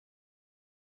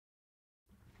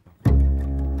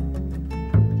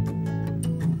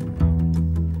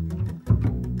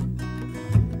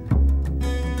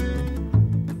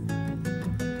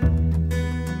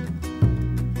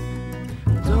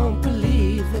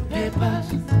papers.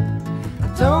 I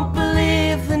don't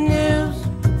believe the news,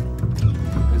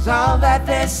 'cause all that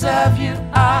they serve you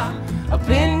are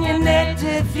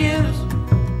opinionated views.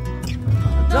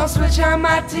 Don't switch on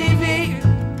my TV,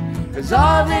 'cause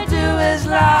all they do is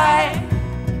lie.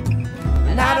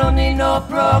 And I don't need no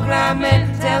programming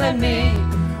telling me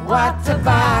what to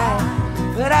buy.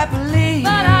 But I believe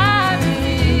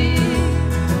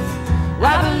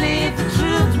the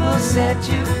truth will set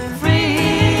you free.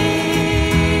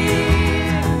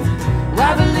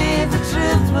 I believe the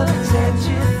truth will set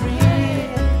you free.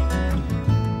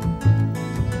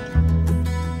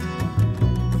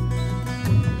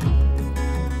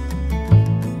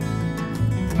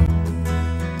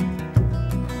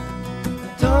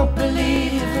 I don't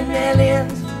believe in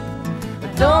aliens. I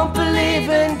don't believe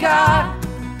in God.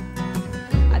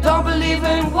 I don't believe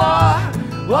in war.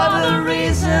 What are the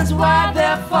reasons why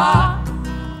they're for?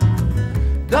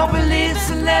 Don't believe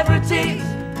celebrities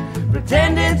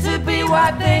pretending to be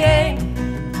what they ain't.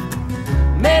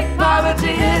 Make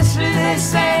poverty history, they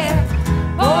say,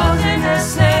 posing as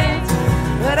saints.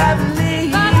 But I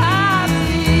believe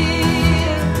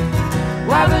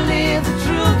the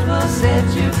truth will set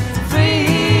you free.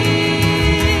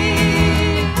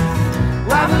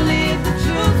 I believe the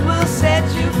truth will set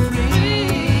you free.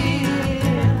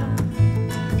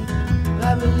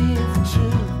 I believe the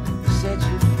truth will set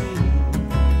you free.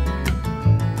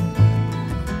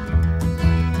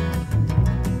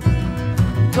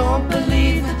 Don't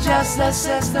believe the justice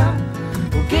system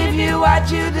will give you what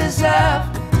you deserve.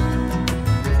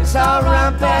 It's all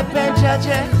round bad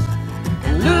judges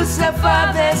and Lucifer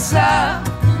they serve.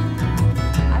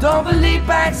 Don't believe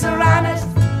banks are honest,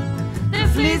 they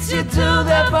fleece you to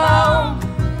the bone.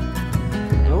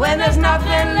 And when there's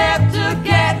nothing left to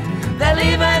get, they'll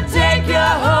even take you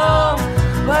home.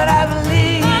 But I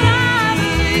believe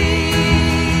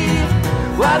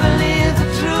the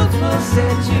truth will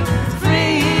set you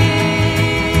free.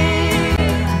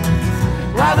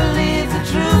 I believe the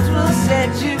truth will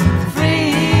set you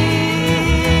free.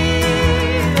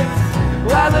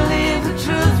 I believe the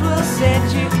truth will set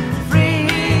you free.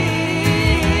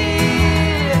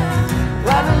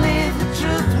 I believe the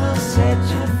truth will set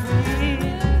you free.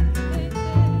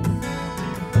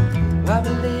 I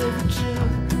believe the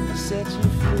truth will set you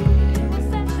free.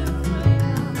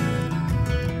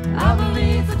 I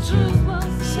believe the truth will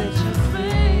set you free.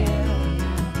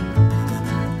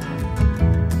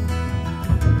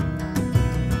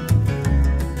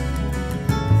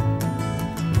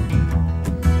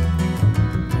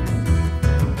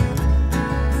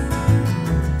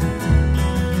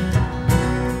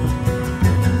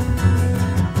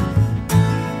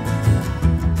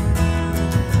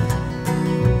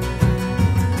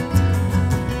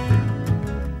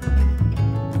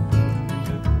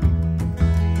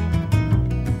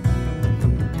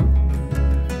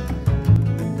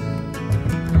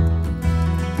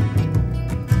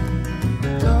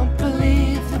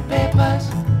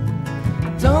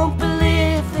 Don't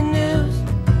believe the news,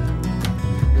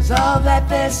 'cause all that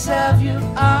they serve you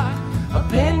are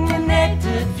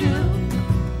opinionated views.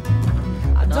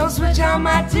 I don't switch on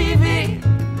my TV,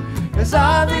 'cause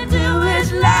all they do is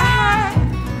lie.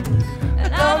 I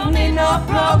don't need no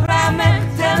programming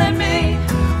telling me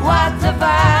what to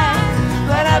buy.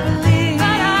 But I believe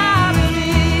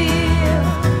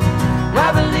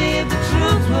the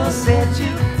truth will set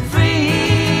you free.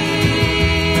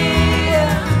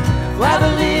 I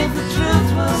believe the truth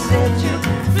will set you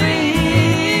free.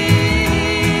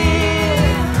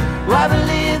 I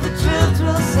believe the truth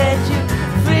will set you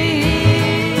free.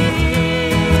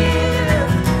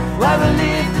 I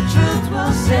believe the truth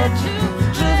will set you,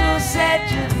 truth will set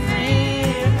you free.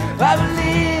 I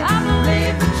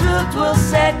believe the truth will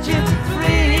set you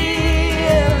free.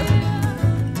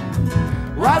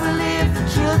 I believe the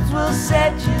truth will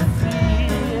set you free.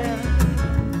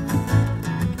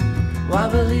 I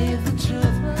believe the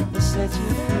truth will set you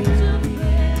free.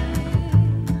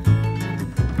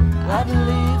 I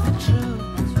believe the truth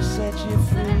will set you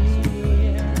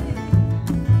free.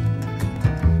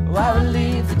 I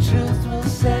believe the truth will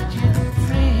set you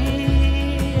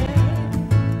free.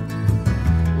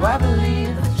 I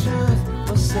believe the truth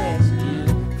will set you free.